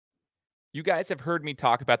You guys have heard me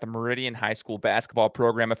talk about the Meridian High School basketball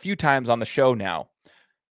program a few times on the show now.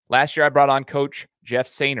 Last year, I brought on Coach Jeff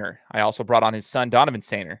Sainer. I also brought on his son, Donovan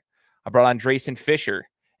Sainer. I brought on Drayson Fisher.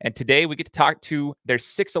 And today we get to talk to their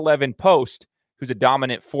 6'11 post, who's a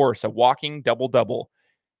dominant force, a walking double-double.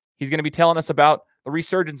 He's going to be telling us about the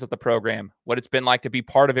resurgence of the program, what it's been like to be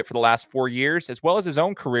part of it for the last 4 years, as well as his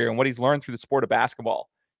own career and what he's learned through the sport of basketball.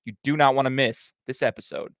 You do not want to miss this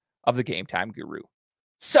episode of the Game Time Guru.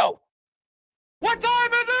 So, what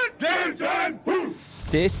time is it? Game time!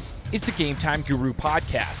 this is the Game Time Guru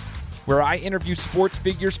podcast, where I interview sports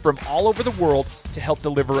figures from all over the world to help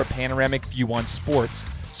deliver a panoramic view on sports.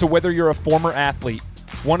 So whether you're a former athlete,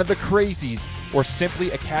 one of the crazies, or simply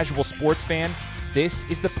a casual sports fan, this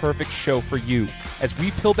is the perfect show for you as we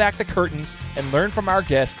peel back the curtains and learn from our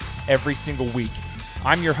guests every single week.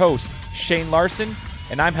 I'm your host, Shane Larson,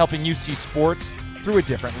 and I'm helping you see sports through a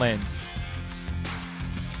different lens.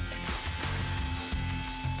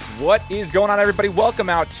 What is going on, everybody? Welcome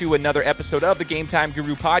out to another episode of the Game Time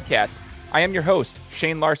Guru podcast. I am your host,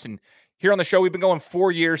 Shane Larson. Here on the show, we've been going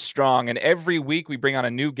 4 years strong, and every week we bring on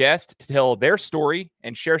a new guest to tell their story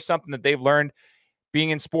and share something that they've learned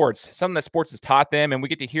being in sports, something that sports has taught them, and we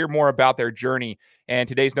get to hear more about their journey. And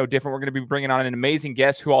today's no different. We're going to be bringing on an amazing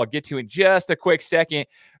guest who I'll get to in just a quick second.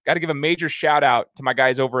 Got to give a major shout out to my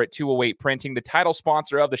guys over at 208 Printing, the title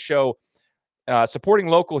sponsor of the show. Supporting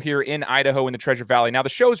local here in Idaho in the Treasure Valley. Now, the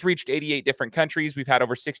show's reached 88 different countries. We've had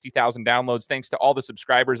over 60,000 downloads thanks to all the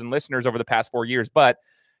subscribers and listeners over the past 4 years. But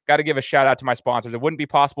got to give a shout out to my sponsors. It wouldn't be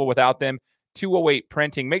possible without them. 208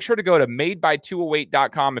 Printing. Make sure to go to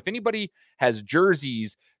madeby208.com. If anybody has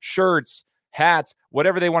jerseys, shirts, hats,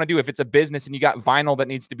 whatever they want to do, if it's a business and you got vinyl that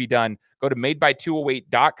needs to be done, go to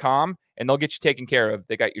madeby208.com and they'll get you taken care of.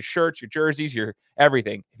 They got your shirts, your jerseys, your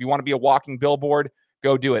everything. If you want to be a walking billboard,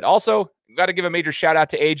 go do it. Also, got to give a major shout out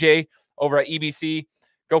to AJ over at EBC.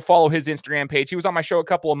 Go follow his Instagram page. He was on my show a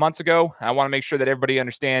couple of months ago. I want to make sure that everybody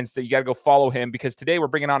understands that you got to go follow him because today we're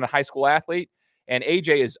bringing on a high school athlete, and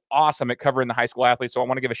AJ is awesome at covering the high school athletes. So I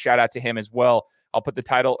want to give a shout out to him as well. I'll put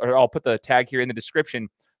the tag here in the description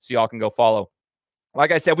so y'all can go follow.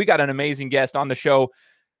 Like I said, we got an amazing guest on the show.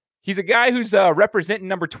 He's a guy who's representing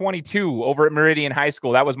number 22 over at Meridian High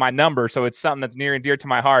School. That was my number, so it's something that's near and dear to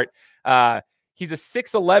my heart. He's a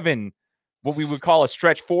 6'11", what we would call a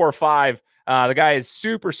stretch 4 or 5. The guy is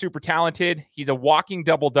super, super talented. He's a walking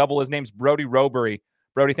double-double. His name's Brody Rowbury.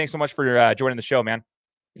 Brody, thanks so much for joining the show, man.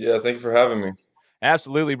 Yeah, thank you for having me.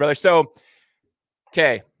 Absolutely, brother. So,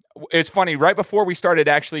 okay, it's funny. Right before we started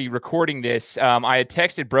actually recording this, I had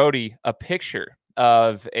texted Brody a picture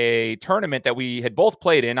of a tournament that we had both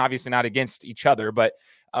played in, obviously not against each other, but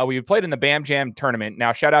we played in the Bam Jam tournament.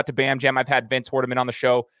 Now, shout out to Bam Jam. I've had Vince Hordeman on the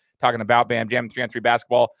show talking about Bam Jam 3-on-3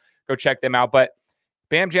 basketball. Go check them out. But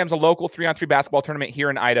Bam Jam's a local 3-on-3 basketball tournament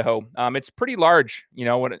here in Idaho. It's pretty large. You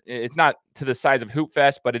know, it's not to the size of Hoop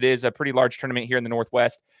Fest, but it is a pretty large tournament here in the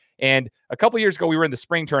Northwest. And a couple years ago, we were in the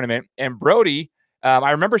spring tournament, and Brody,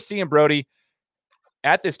 I remember seeing Brody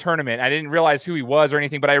at this tournament. I didn't realize who he was or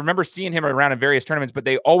anything, but I remember seeing him around in various tournaments, but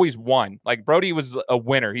they always won. Like, Brody was a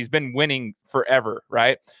winner. He's been winning forever,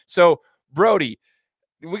 right? So, Brody,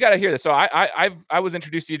 we got to hear this. So I was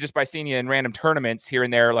introduced to you just by seeing you in random tournaments here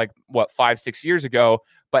and there, like 5-6 years ago.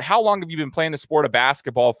 But how long have you been playing the sport of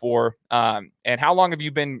basketball for? And how long have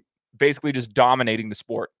you been basically just dominating the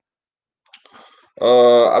sport?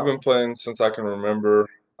 I've been playing since I can remember.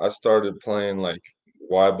 I started playing like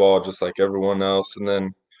Y ball just like everyone else, and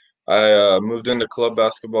then I moved into club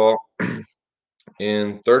basketball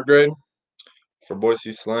in third grade for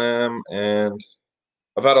Boise Slam, and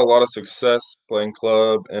I've had a lot of success playing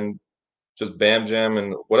club and just Bam Jam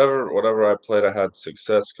and whatever I played, I had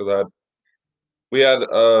success because we had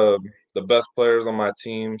the best players on my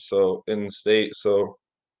team, so in the state, so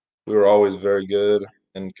we were always very good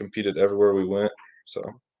and competed everywhere we went. So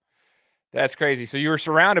That's crazy. So you were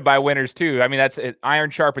surrounded by winners too. I mean, that's it. Iron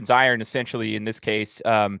sharpens iron, essentially, in this case.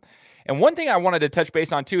 And one thing I wanted to touch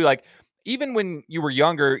base on too, like, even when you were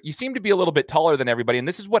younger, you seem to be a little bit taller than everybody. And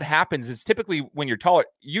this is what happens is typically when you're taller,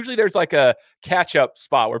 usually there's like a catch-up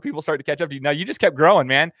spot where people start to catch up to you. Now, you just kept growing,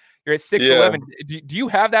 man. You're at 6'11". yeah, Do you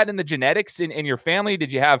have that in the genetics in your family?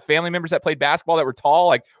 Did you have family members that played basketball that were tall?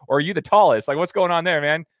 Like, or are you the tallest? Like, what's going on there,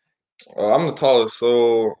 man? I'm the tallest.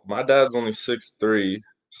 So my dad's only 6'3",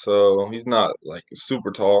 so he's not like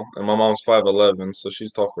super tall, and my mom's 5'11", so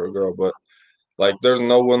she's tall for a girl. But like, there's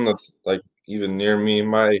no one that's like even near me.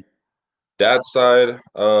 My dad's side,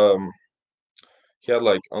 he had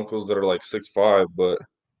like uncles that are like 6'5", but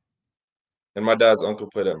and my dad's uncle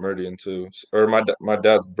played at Meridian too, or my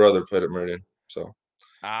dad's brother played at Meridian. So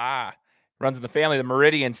Ah, runs in the family, the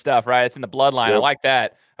Meridian stuff, right? It's in the bloodline. Yep. I like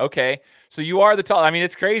that. Okay. So you are the tall. I mean,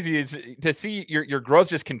 it's crazy to see your growth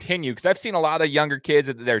just continue, because I've seen a lot of younger kids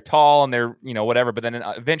that they're tall and they're, whatever, but then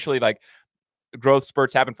eventually like growth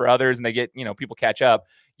spurts happen for others and they get, people catch up.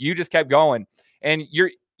 You just kept going, and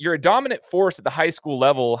you're a dominant force at the high school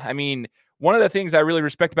level. I mean, one of the things I really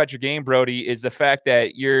respect about your game, Brody, is the fact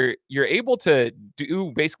that you're able to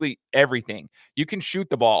do basically everything. You can shoot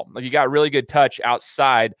the ball. Like, you got really good touch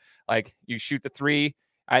outside. Like, you shoot the three.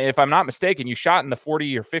 If I'm not mistaken, you shot in the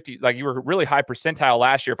 40 or 50. Like, you were really high percentile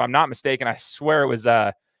last year. If I'm not mistaken, I swear it was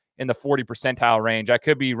in the 40 percentile range. I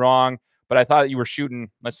could be wrong, but I thought you were shooting.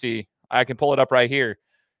 Let's see. I can pull it up right here.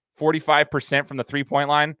 45% from the 3-point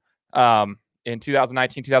line. In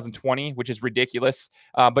 2019, 2020, which is ridiculous.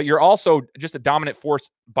 But you're also just a dominant force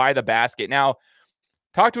by the basket. Now,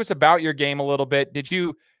 talk to us about your game a little bit.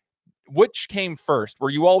 Which came first?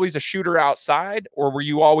 Were you always a shooter outside, or were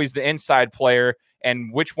you always the inside player?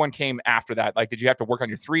 And which one came after that? Like, did you have to work on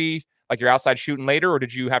your three, like your outside shooting later, or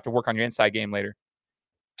did you have to work on your inside game later?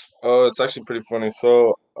 Oh, it's actually pretty funny.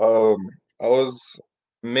 So, I was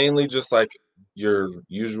mainly just like your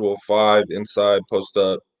usual 5 inside, post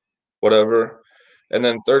up, whatever. And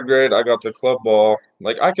then third grade, I got to club ball.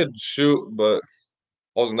 Like, I could shoot, but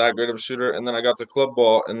I wasn't that great of a shooter. And then I got to club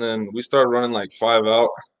ball, and then we started running like 5 out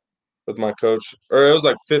with my coach. Or it was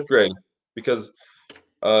like fifth grade, because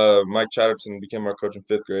Mike Chatterton became our coach in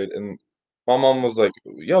fifth grade. And my mom was like,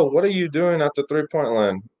 "Yo, what are you doing at the 3-point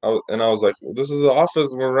line?" And I was like, "This is the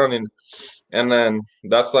offense we're running." And then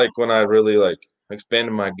that's like when I really like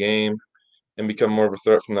expanded my game and become more of a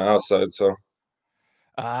threat from the outside. So.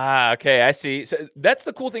 Okay, I see. So that's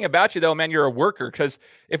the cool thing about you, though, man. You're a worker. Because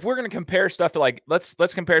if we're going to compare stuff to, like, let's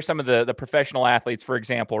compare some of the professional athletes, for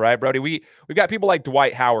example, right, Brody? We've got people like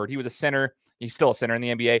Dwight Howard. He was a center. He's still a center in the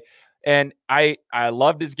NBA, and I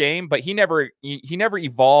loved his game, but he never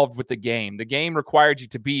evolved with the game. The game required you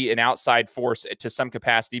to be an outside force to some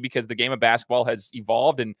capacity, because the game of basketball has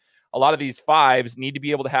evolved, and a lot of these fives need to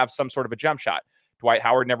be able to have some sort of a jump shot. Dwight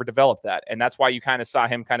Howard never developed that, and that's why you kind of saw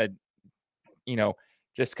him kind of,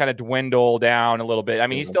 just kind of dwindle down a little bit. I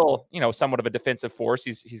mean, he's still, somewhat of a defensive force.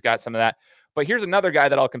 He's got some of that. But here's another guy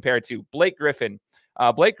that I'll compare it to, Blake Griffin.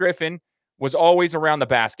 Blake Griffin was always around the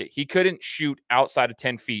basket. He couldn't shoot outside of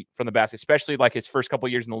 10 feet from the basket, especially like his first couple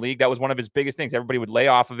of years in the league. That was one of his biggest things. Everybody would lay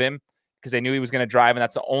off of him because they knew he was going to drive, and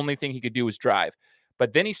that's the only thing he could do was drive.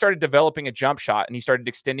 But then he started developing a jump shot, and he started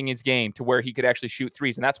extending his game to where he could actually shoot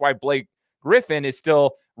threes. And that's why Blake Griffin is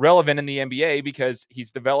still relevant in the NBA, because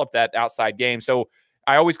he's developed that outside game. So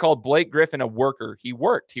I always called Blake Griffin a worker. He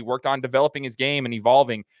worked on developing his game and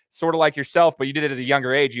evolving, sort of like yourself, but you did it at a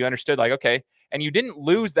younger age. You understood, like, okay, and you didn't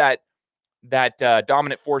lose that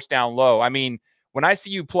dominant force down low. I mean, when I see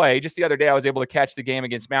you play, just the other day, I was able to catch the game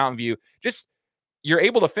against Mountain View. Just, you're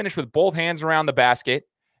able to finish with both hands around the basket.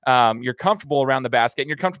 You're comfortable around the basket, and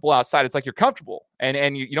you're comfortable outside. It's like you're comfortable,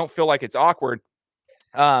 and you don't feel like it's awkward.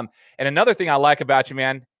 And another thing I like about you,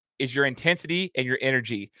 man, is your intensity and your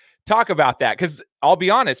energy. Talk about that, because I'll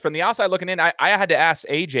be honest, from the outside looking in, I had to ask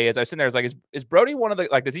AJ as I was sitting there, I was like, is Brody one of the,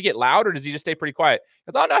 like, does he get loud, or does he just stay pretty quiet?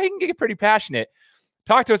 Because, oh no, he can get pretty passionate.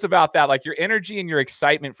 Talk to us about that, like your energy and your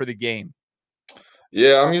excitement for the game.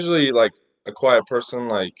 Yeah, I'm usually like a quiet person,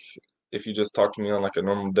 like if you just talk to me on like a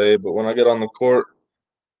normal day. But when I get on the court,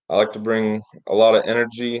 I like to bring a lot of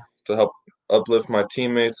energy to help uplift my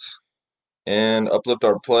teammates and uplift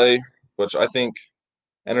our play, which I think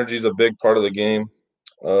energy is a big part of the game.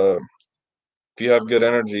 Uh, if you have good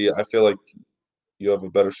energy, I feel like you have a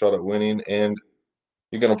better shot at winning, and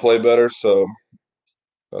you're going to play better. So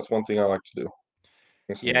that's one thing I like to do.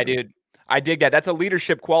 Yeah, dude. I dig that. That's a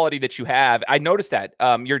leadership quality that you have. I noticed that.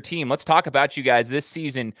 Your team, let's talk about you guys this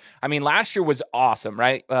season. I mean, last year was awesome,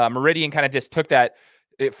 right? Meridian kind of just took that.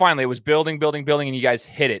 Finally, it was building, and you guys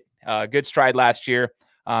hit it. Good stride last year.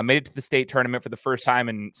 Made it to the state tournament for the first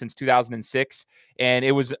time since 2006. And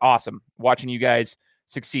it was awesome watching you guys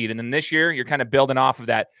succeed. And then this year, you're kind of building off of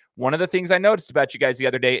that. One of the things I noticed about you guys the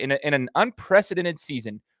other day, in an unprecedented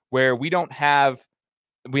season where we have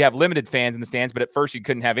limited fans in the stands, but at first you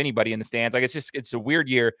couldn't have anybody in the stands. Like, it's a weird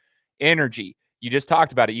year. Energy. You just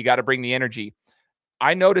talked about it. You got to bring the energy.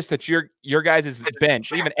 I noticed that your guys'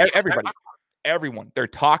 bench, even everyone, they're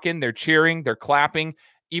talking, they're cheering, they're clapping.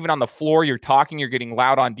 Even on the floor, you're talking, you're getting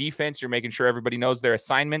loud on defense. You're making sure everybody knows their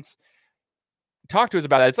assignments. Talk to us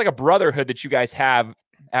about that. It's like a brotherhood that you guys have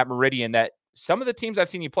at Meridian that some of the teams I've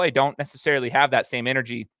seen you play don't necessarily have that same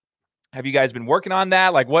energy. Have you guys been working on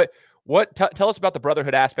that? Like, tell us about the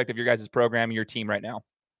brotherhood aspect of your guys' program and your team right now.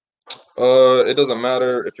 It doesn't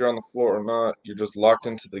matter if you're on the floor or not. You're just locked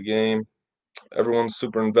into the game. everyone's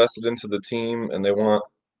super invested into the team, and they want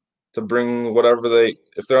to bring whatever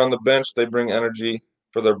if they're on the bench, they bring energy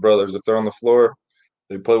for their brothers. If they're on the floor,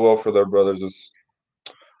 they play well for their brothers.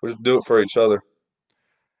 We just do it for each other.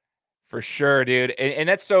 For sure, dude. And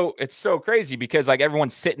it's so crazy because like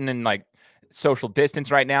everyone's sitting in like social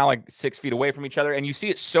distance right now, like 6 feet away from each other. And you see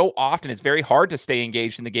it so often. It's very hard to stay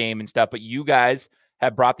engaged in the game and stuff. But you guys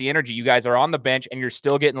have brought the energy. You guys are on the bench and you're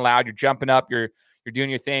still getting loud. You're jumping up. You're doing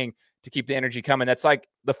your thing to keep the energy coming. That's like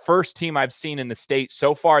the first team I've seen in the state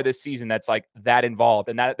so far this season that's like that involved.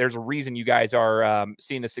 And that there's a reason you guys are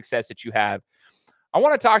seeing the success that you have. I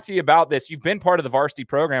want to talk to you about this. You've been part of the varsity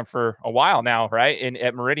program for a while now, right?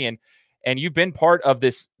 At Meridian, and you've been part of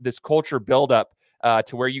this culture buildup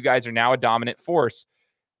to where you guys are now a dominant force.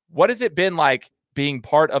 What has it been like being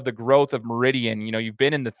part of the growth of Meridian? You know, you've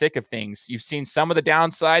been in the thick of things. You've seen some of the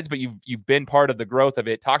downsides, but you've been part of the growth of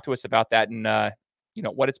it. Talk to us about that, and you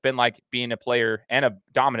know what it's been like being a player and a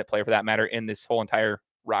dominant player for that matter in this whole entire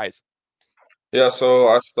rise. Yeah, so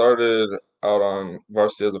I started out on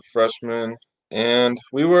varsity as a freshman, and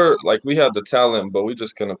we had the talent, but we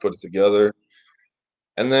just couldn't put it together.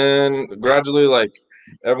 And then gradually, like,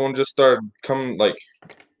 everyone just started coming, like,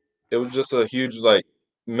 it was just a huge, like,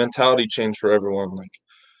 mentality change for everyone. Like,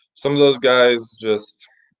 some of those guys just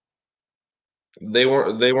they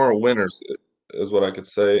weren't winners, is what I could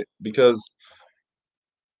say, because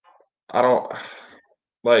I don't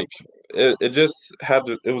like it just had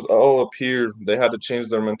to it was all up here. They had to change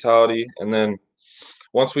their mentality, and then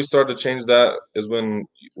once we started to change that is when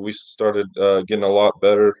we started getting a lot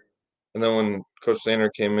better. And then when Coach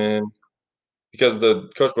Sainer came in, because the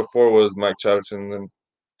coach before was Mike Chatterton, then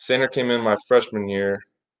Sainer came in my freshman year,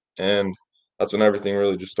 and that's when everything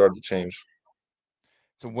really just started to change.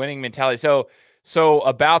 It's a winning mentality. So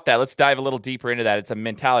about that, let's dive a little deeper into that. It's a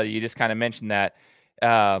mentality. You just kind of mentioned that.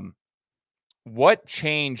 Um, what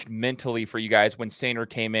changed mentally for you guys when Sainer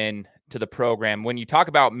came in to the program? When you talk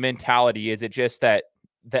about mentality, is it just that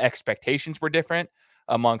the expectations were different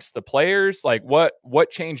amongst the players? Like what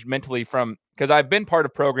changed mentally from, because I've been part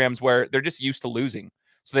of programs where they're just used to losing.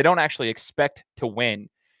 So they don't actually expect to win.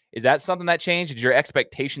 Is that something that changed? Did your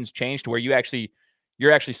expectations change to where you're actually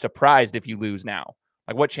surprised if you lose now?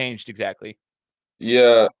 Like what changed exactly?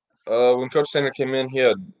 Yeah, when Coach Sainer came in, he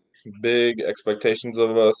had big expectations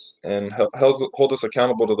of us and hold us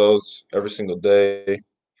accountable to those every single day.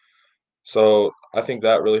 So I think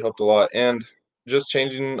that really helped a lot, and just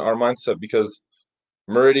changing our mindset because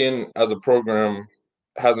Meridian as a program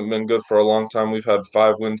hasn't been good for a long time. We've had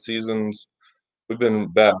 5-win seasons. We've been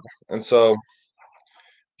bad, and so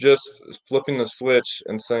just flipping the switch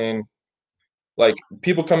and saying, like,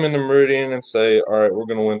 people come into Meridian and say, "All right, we're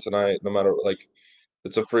gonna win tonight, no matter like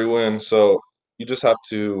it's a free win." So you just have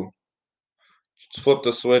to flip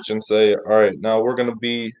the switch and say, "All right, now we're gonna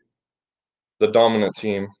be the dominant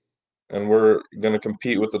team, and we're gonna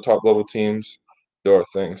compete with the top level teams, do our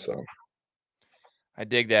thing." So I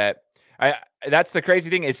dig that. I That's the crazy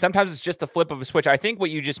thing is sometimes it's just the flip of a switch. I think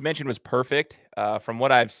what you just mentioned was perfect. From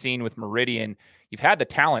what I've seen with Meridian, you've had the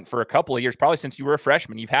talent for a couple of years, probably since you were a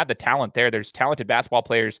freshman. You've had the talent there. There's talented basketball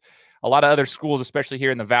players. A lot of other schools, especially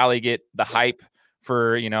here in the Valley, get the hype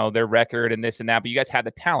for their record and this and that. But you guys had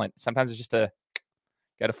the talent. Sometimes it's just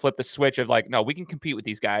got to flip the switch of like, no, we can compete with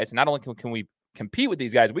these guys. And not only can we compete with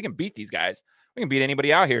these guys, we can beat these guys. We can beat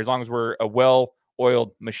anybody out here as long as we're a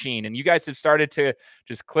well-oiled machine. And you guys have started to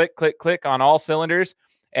just click, click, click on all cylinders,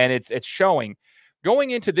 and it's showing.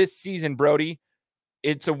 Going into this season, Brody,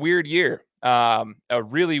 it's a weird year, a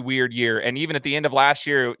really weird year. And even at the end of last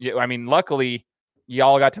year, I mean, luckily,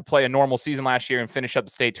 y'all got to play a normal season last year and finish up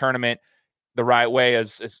the state tournament the right way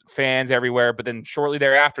as fans everywhere. But then shortly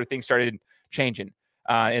thereafter, things started changing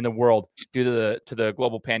in the world due to the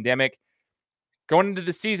global pandemic. Going into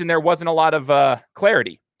the season, there wasn't a lot of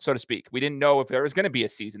clarity, so to speak. We didn't know if there was going to be a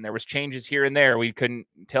season. There was changes here and there. We couldn't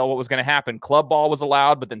tell what was going to happen. Club ball was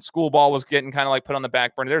allowed, but then school ball was getting kind of like put on the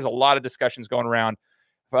back burner. There's a lot of discussions going around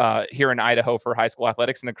here in Idaho for high school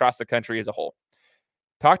athletics and across the country as a whole.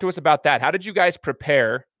 Talk to us about that. How did you guys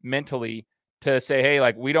prepare mentally to say, hey,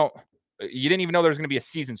 like you didn't even know there was going to be a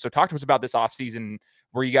season. So talk to us about this off season.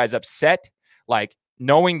 Were you guys upset? Like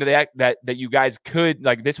knowing that you guys could,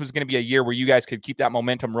 like, this was going to be a year where you guys could keep that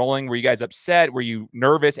momentum rolling. Were you guys upset? Were you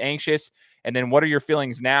nervous, anxious? And then what are your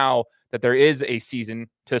feelings now that there is a season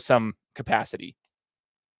to some capacity?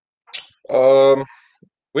 um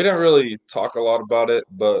we didn't really talk a lot about it,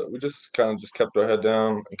 but we just kind of just kept our head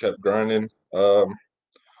down and kept grinding. No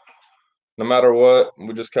matter what,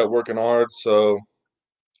 we just kept working hard. So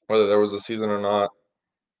whether there was a season or not,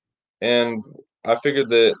 and I figured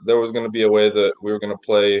that there was going to be a way that we were going to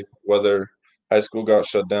play, whether high school got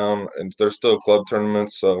shut down, and there's still club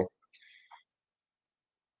tournaments. So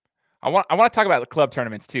I want to talk about the club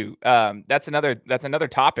tournaments too. That's another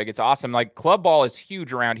topic. It's awesome. Like club ball is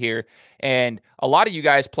huge around here, and a lot of you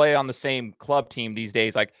guys play on the same club team these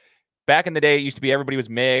days. Like back in the day, it used to be everybody was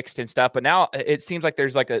mixed and stuff, but now it seems like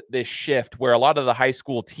there's like this shift where a lot of the high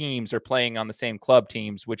school teams are playing on the same club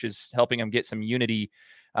teams, which is helping them get some unity.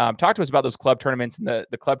 Talk to us about those club tournaments and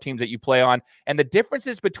the club teams that you play on, and the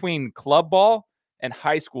differences between club ball and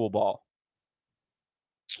high school ball.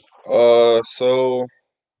 so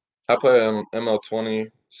I play on ML20.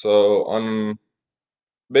 So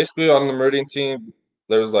basically on the Meridian team,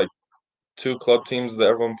 there's like two club teams that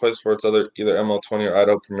everyone plays for. It's either ML20 or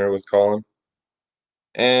Idaho Premier with Colin.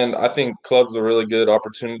 And I think club's a really good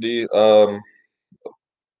opportunity.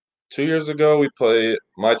 2 years ago,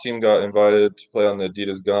 my team got invited to play on the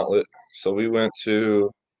Adidas Gauntlet. So we went to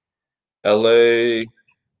LA,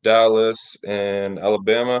 Dallas, and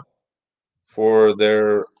Alabama for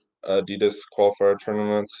their Adidas qualifier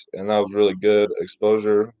tournaments. And that was really good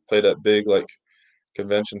exposure. Played at big, like,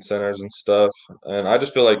 convention centers and stuff. And I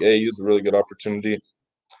just feel like AAU is a really good opportunity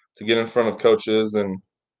to get in front of coaches and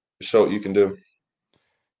show what you can do.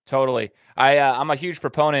 Totally. I'm a huge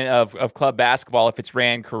proponent of club basketball if it's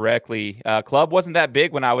ran correctly. Club wasn't that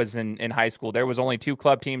big when I was in high school. There was only two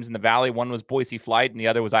club teams in the Valley. One was Boise Flight and the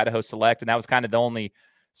other was Idaho Select, and that was kind of the only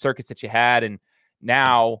circuits that you had. And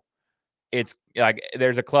now it's like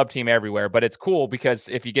there's a club team everywhere. But it's cool because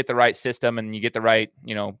if you get the right system and you get the right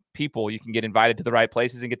people, you can get invited to the right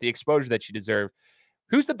places and get the exposure that you deserve.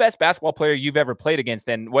 Who's the best basketball player you've ever played against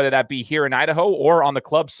then, whether that be here in Idaho or on the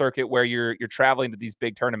club circuit where you're traveling to these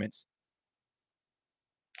big tournaments?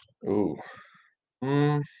 Ooh.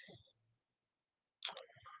 I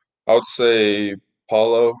would say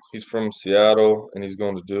Paulo. He's from Seattle and he's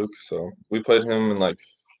going to Duke. So we played him in like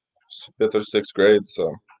fifth or sixth grade.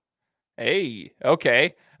 So Hey,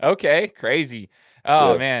 okay. Crazy.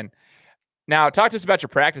 Oh yeah. man. Now, talk to us about your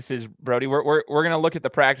practices, Brody. We're going to look at the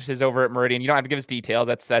practices over at Meridian. You don't have to give us details.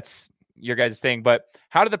 That's your guys' thing. But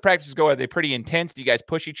how do the practices go? Are they pretty intense? Do you guys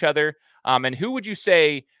push each other? And who would you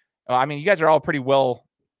say? I mean, you guys are all pretty well,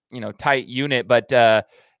 tight unit. But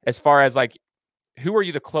as far as like, who are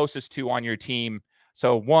you the closest to on your team?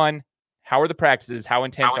 So one, how are the practices? How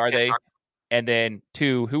intense are they? And then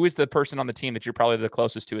two, who is the person on the team that you're probably the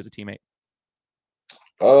closest to as a teammate?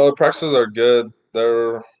 Practices are good.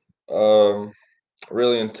 They're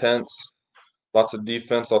really intense. Lots of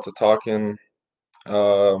defense, lots of talking.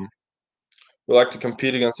 Um, we like to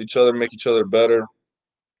compete against each other, make each other better.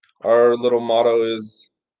 Our little motto is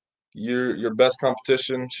your best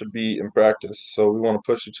competition should be in practice. So we want to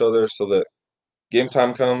push each other so that game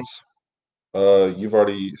time comes. You've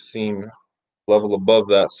already seen level above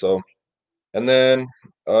that. So, and then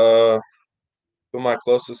who am I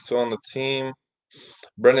closest to on the team?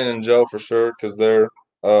 Brendan and Joe for sure, because they're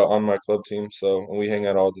on my club team. So and we hang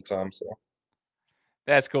out all the time. So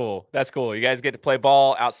That's cool. You guys get to play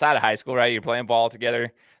ball outside of high school, right? You're playing ball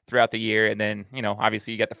together throughout the year. And then,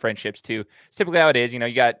 obviously you got the friendships too. It's typically how it is.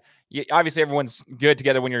 Obviously everyone's good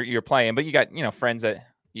together when you're playing, but you got, friends that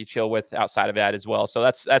you chill with outside of that as well. So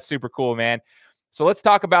that's super cool, man. So let's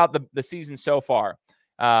talk about the season so far.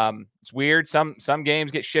 It's weird. Some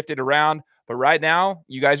games get shifted around, but right now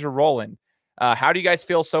you guys are rolling. How do you guys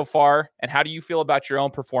feel so far? And how do you feel about your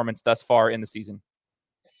own performance thus far in the season?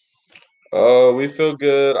 we feel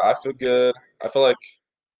good. I feel good. I feel like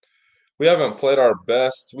we haven't played our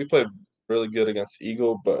best. We played really good against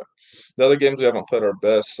Eagle, but the other games we haven't played our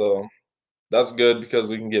best. So that's good because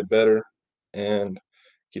we can get better and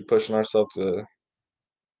keep pushing ourselves to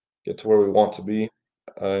get to where we want to be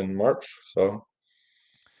in March. So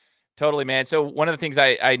Totally, man. So one of the things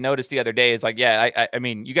I noticed the other day is like, yeah, I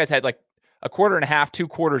mean, you guys had like a quarter and a half, 2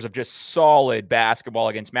 quarters of just solid basketball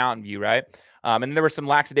against Mountain View, right? And there were some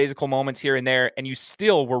lackadaisical moments here and there, and you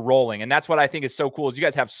still were rolling. And that's what I think is so cool is you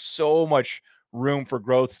guys have so much room for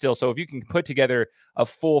growth still. So if you can put together a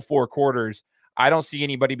full 4 quarters, I don't see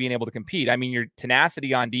anybody being able to compete. I mean, your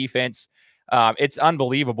tenacity on defense, it's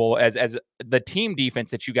unbelievable as the team defense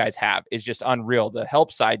that you guys have is just unreal. The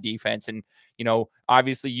help side defense. And,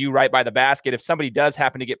 obviously you right by the basket. If somebody does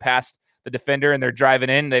happen to get past the defender and they're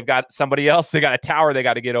driving in, they've got somebody else, they got a tower they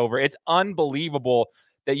got to get over. It's unbelievable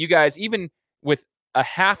that you guys, even with a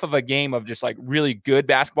half of a game of just like really good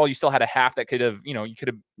basketball, you still had a half that could have,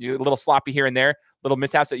 you're a little sloppy here and there, little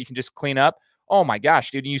mishaps that you can just clean up. Oh my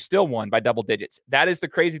gosh, dude, you still won by double digits. That is the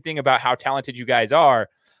crazy thing about how talented you guys are.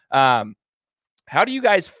 How do you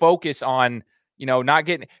guys focus on, not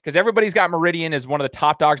getting, because everybody's got Meridian as one of the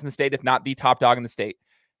top dogs in the state, if not the top dog in the state.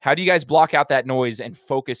 How do you guys block out that noise and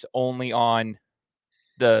focus only on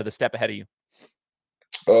the step ahead of you?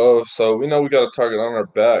 Oh, so we know we got a target on our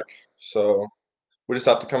back. So we just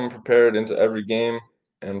have to come prepared into every game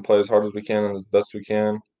and play as hard as we can and as best we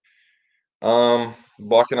can.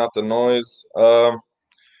 Blocking out the noise.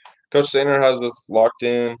 Coach Sainer has us locked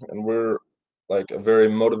in, and we're like a very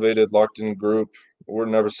motivated, locked in group. We're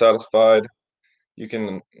never satisfied. You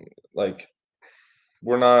can like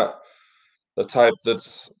we're not the type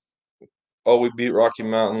that's oh we beat Rocky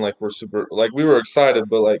Mountain like we're super like we were excited,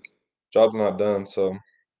 but like job's not done, so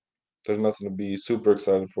there's nothing to be super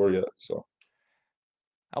excited for yet. So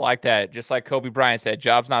I like that. Just like Kobe Bryant said,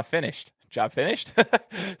 job's not finished. Job finished. yep.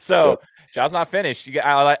 So job's not finished.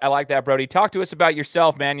 I like that, Brody. Talk to us about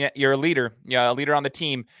yourself, man. You're a leader. Yeah, a leader on the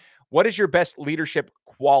team. What is your best leadership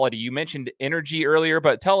quality? You mentioned energy earlier,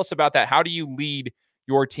 but tell us about that. How do you lead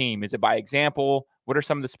your team? Is it by example? What are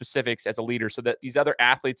some of the specifics as a leader so that these other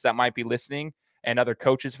athletes that might be listening and other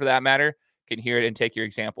coaches for that matter can hear it and take your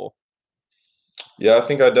example? Yeah, I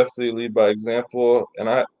think I definitely lead by example, and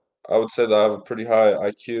I would say that I have a pretty high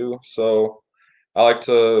IQ, so I like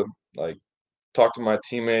to like talk to my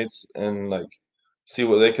teammates and like see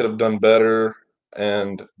what they could have done better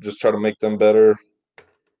and just try to make them better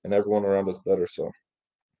and everyone around us better. So,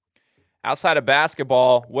 Outside of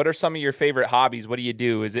basketball, what are some of your favorite hobbies? What do you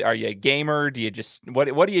do? Are you a gamer? Do you just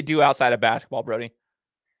what do you do outside of basketball, Brody?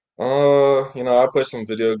 I play some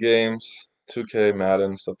video games, 2K,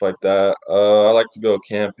 Madden, stuff like that. I like to go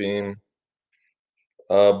camping,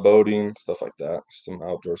 boating, stuff like that, some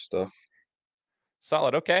outdoor stuff.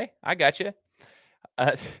 Solid. Okay, I got you.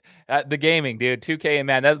 Uh, the gaming, dude. 2K and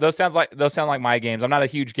Madden. Those sound like my games. I'm not a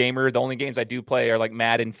huge gamer. The only games I do play are like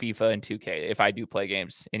Madden, FIFA, and 2K. If I do play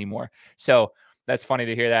games anymore, so that's funny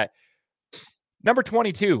to hear that. Number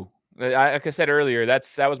 22. Like I said earlier, that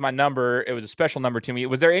was my number. It was a special number to me.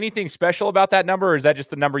 Was there anything special about that number, or is that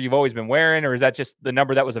just the number you've always been wearing, or is that just the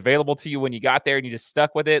number that was available to you when you got there and you just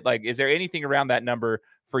stuck with it? Like, is there anything around that number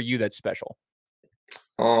for you that's special?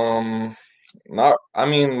 Um, not. I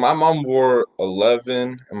mean, my mom wore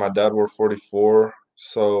 11 and my dad wore 44,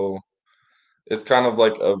 so it's kind of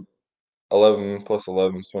like a 11 plus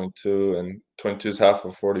 11 is 22, and 22 is half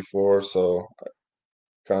of 44, so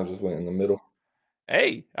kind of just went in the middle.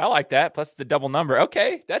 Hey, I like that. Plus the double number.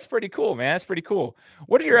 Okay, that's pretty cool, man. That's pretty cool.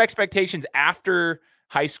 What are your expectations after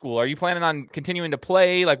high school? Are you planning on continuing to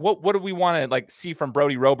play? Like, what do we want to like see from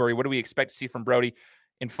Brody Rowbury? What do we expect to see from Brody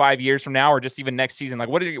in 5 years from now, or just even next season? Like,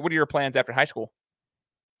 what are your plans after high school?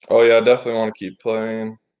 Oh yeah, I definitely want to keep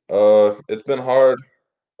playing. It's been hard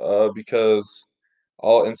because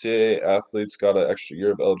all NCAA athletes got an extra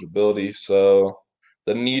year of eligibility, so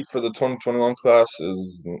the need for the 2021 class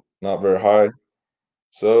is not very high.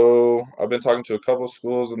 So I've been talking to a couple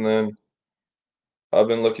schools, and then I've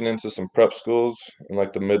been looking into some prep schools in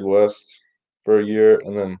like the Midwest for a year,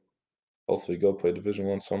 and then hopefully go play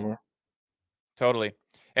Division I somewhere. Totally.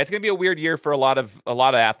 It's going to be a weird year for a lot of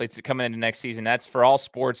athletes that come into next season. That's for all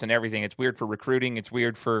sports and everything. It's weird for recruiting. It's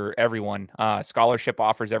weird for everyone. Scholarship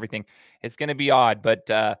offers, everything. It's going to be odd, but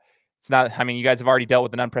it's not. I mean, you guys have already dealt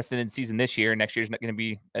with an unprecedented season this year. Next year's not going to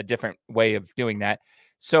be a different way of doing that.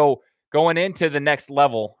 So going into the next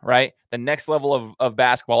level, right? The next level of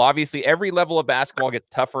basketball. Obviously, every level of basketball gets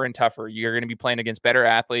tougher and tougher. You're going to be playing against better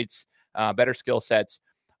athletes, better skill sets.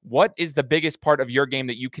 What is the biggest part of your game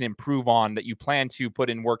that you can improve on that you plan to put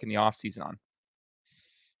in work in the offseason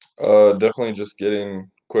on? Definitely just getting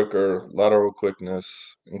quicker, lateral quickness,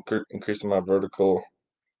 increasing my vertical,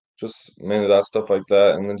 just mainly that stuff like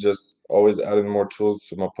that, and then just always adding more tools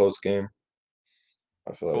to my post game.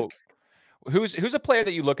 I feel like. Cool. Who's a player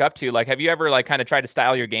that you look up to? Like, have you ever like kind of tried to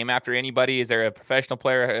style your game after anybody? Is there a professional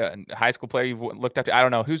player, a high school player you've looked up to? I don't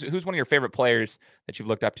know. Who's one of your favorite players that you've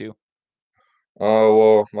looked up to?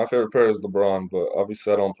 Well, my favorite player is LeBron, but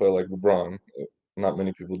obviously I don't play like LeBron. Not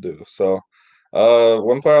many people do. So,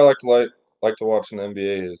 one player I like to watch in the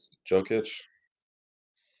NBA is Jokic,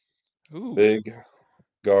 Ooh, big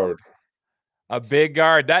guard. a big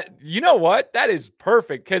guard. That you know what? That is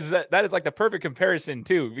perfect because that is like the perfect comparison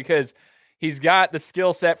too. Because he's got the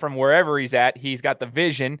skill set from wherever he's at. He's got the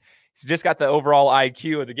vision. He's just got the overall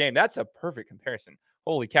IQ of the game. That's a perfect comparison.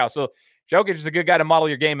 Holy cow! So Jokic is a good guy to model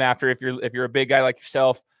your game after if you're a big guy like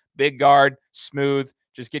yourself, big guard, smooth.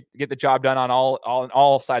 Just get the job done on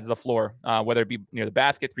all sides of the floor, whether it be near the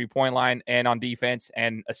basket, 3-point line, and on defense,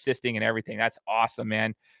 and assisting and everything. That's awesome,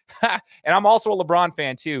 man. And I'm also a LeBron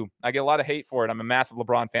fan too. I get a lot of hate for it. I'm a massive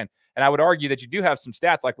LeBron fan, and I would argue that you do have some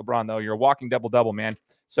stats like LeBron, though. You're a walking double double, man.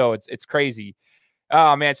 So it's crazy.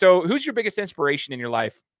 Oh man. So who's your biggest inspiration in your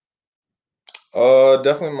life?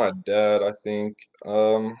 Definitely my dad. I think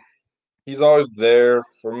he's always there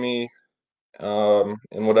for me,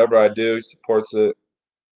 And whatever I do, he supports it.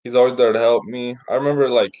 He's always there to help me. I remember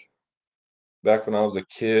like back when I was a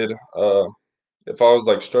kid, if I was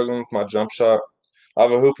like struggling with my jump shot, I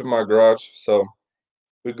have a hoop in my garage, so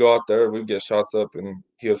we'd go out there, we'd get shots up, and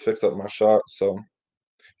he would fix up my shot. So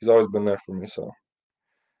he's always been there for me. So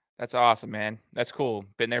That's awesome, man. That's cool.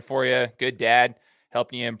 Been there for you. Good dad,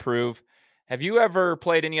 helping you improve. Have you ever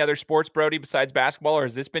played any other sports, Brody, besides basketball, or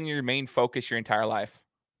has this been your main focus your entire life?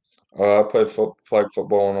 I played flag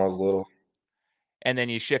football when I was little. And then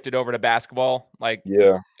you shifted over to basketball, like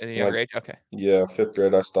Yeah, at a like younger age? Okay. yeah, 5th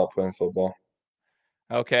grade I stopped playing football.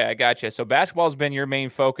 Okay, I gotcha. So basketball's been your main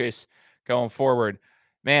focus going forward.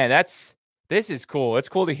 Man, this is cool. It's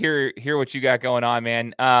cool to hear what you got going on,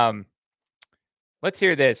 man. Let's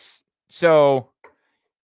hear this. So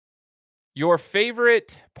your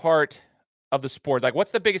favorite part of the sport, like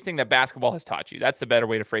what's the biggest thing that basketball has taught you? That's the better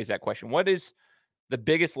way to phrase that question. What is the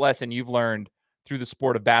biggest lesson you've learned through the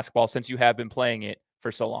sport of basketball since you have been playing it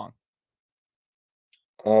for so long?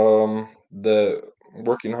 The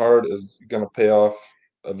working hard is gonna pay off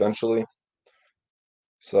eventually.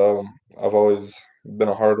 So I've always been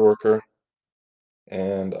a hard worker,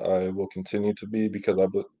 and I will continue to be because I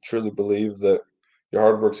truly believe that your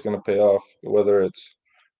hard work's gonna pay off, whether it's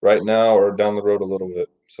right now or down the road a little bit.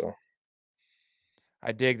 So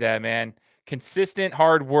I dig that, man. Consistent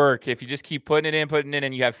hard work. If you just keep putting it in,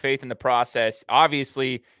 and you have faith in the process,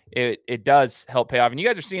 obviously it does help pay off. And you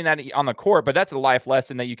guys are seeing that on the court, but that's a life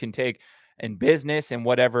lesson that you can take in business and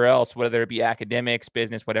whatever else, whether it be academics,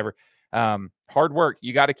 business, whatever. Hard work.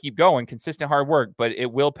 You got to keep going. Consistent hard work, but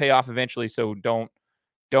it will pay off eventually. So don't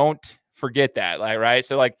forget that. Like, right.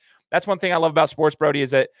 So like that's one thing I love about sports, Brody,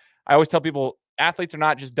 is that I always tell people athletes are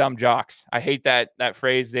not just dumb jocks. I hate that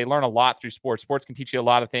phrase. They learn a lot through sports. Sports can teach you a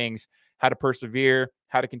lot of things, how to persevere,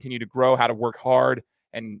 how to continue to grow, how to work hard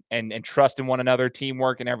and trust in one another,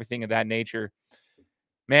 teamwork and everything of that nature.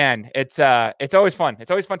 Man, it's always fun. It's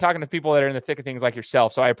always fun talking to people that are in the thick of things like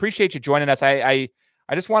yourself. So I appreciate you joining us. I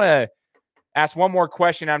just want to ask one more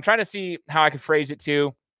question. I'm trying to see how I could phrase it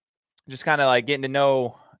too. Just kind of like getting to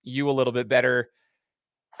know you a little bit better.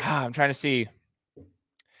 I'm trying to see.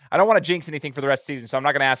 I don't want to jinx anything for the rest of the season, so I'm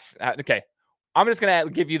not going to ask. Okay. I'm just going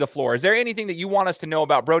to give you the floor. Is there anything that you want us to know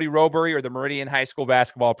about Brody Rowbury or the Meridian High School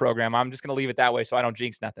basketball program? I'm just going to leave it that way so I don't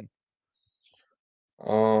jinx nothing.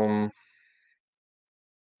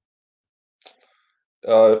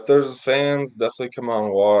 If there's fans, definitely come out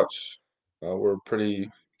and watch. We're a pretty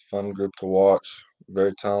fun group to watch.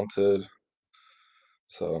 Very talented.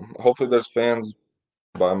 So hopefully there's fans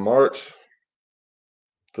by March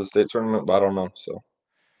for the state tournament, but I don't know. So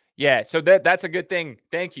Yeah, so that's a good thing.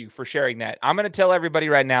 Thank you for sharing that. I'm going to tell everybody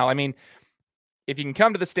right now. I mean, if you can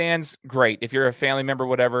come to the stands, great. If you're a family member,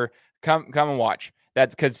 whatever, come and watch.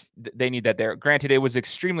 That's because they need that there. Granted, it was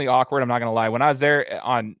extremely awkward. I'm not going to lie. When I was there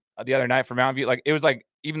on the other night for Mountain View, like it was like,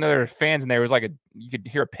 even though there were fans in there, it was like you could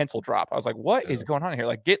hear a pencil drop. I was like, what is going on here?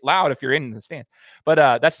 Like, get loud if you're in the stands. But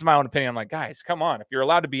that's just my own opinion. I'm like, guys, come on. If you're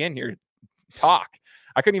allowed to be in here, talk.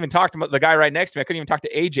 I couldn't even talk to the guy right next to me. I couldn't even talk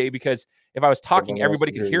to AJ because if I was talking,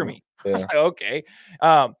 everybody could hear me. Yeah. I was like, okay.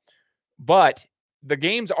 But the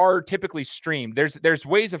games are typically streamed. There's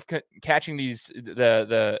ways of catching these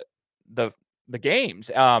the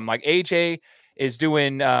games. Like AJ is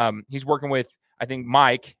doing. He's working with I think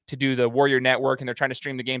Mike to do the Warrior Network, and they're trying to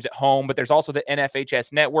stream the games at home. But there's also the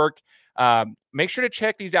NFHS Network. Make sure to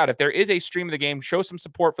check these out. If there is a stream of the game, show some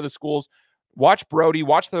support for the schools. Watch Brody.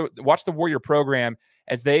 Watch the Warrior program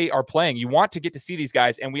as they are playing. You want to get to see these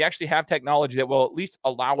guys, and we actually have technology that will at least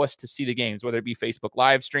allow us to see the games, whether it be Facebook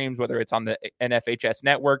live streams, whether it's on the NFHS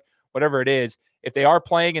network, whatever it is. If they are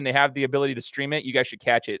playing and they have the ability to stream it, you guys should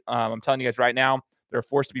catch it. I'm telling you guys right now, they're a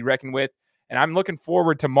force to be reckoned with, and I'm looking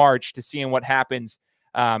forward to March to seeing what happens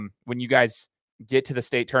when you guys get to the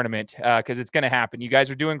state tournament because it's going to happen. You guys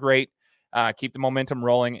are doing great. Keep the momentum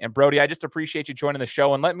rolling. And Brody, I just appreciate you joining the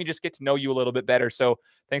show and let me just get to know you a little bit better. So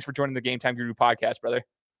thanks for joining the Game Time Guru podcast, brother.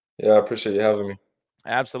 Yeah, I appreciate you having me.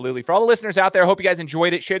 Absolutely. For all the listeners out there, I hope you guys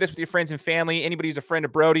enjoyed it. Share this with your friends and family. Anybody who's a friend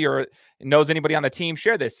of Brody or knows anybody on the team,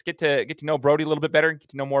 share this. Get to know Brody a little bit better. Get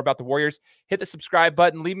to know more about the Warriors. Hit the subscribe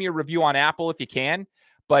button. Leave me a review on Apple if you can.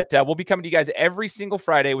 But we'll be coming to you guys every single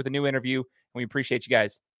Friday with a new interview. And we appreciate you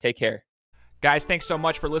guys. Take care. Guys, thanks so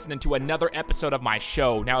much for listening to another episode of my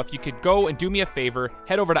show. Now, if you could go and do me a favor,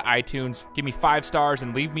 head over to iTunes, give me 5 stars,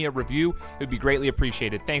 and leave me a review. It would be greatly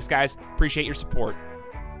appreciated. Thanks, guys. Appreciate your support.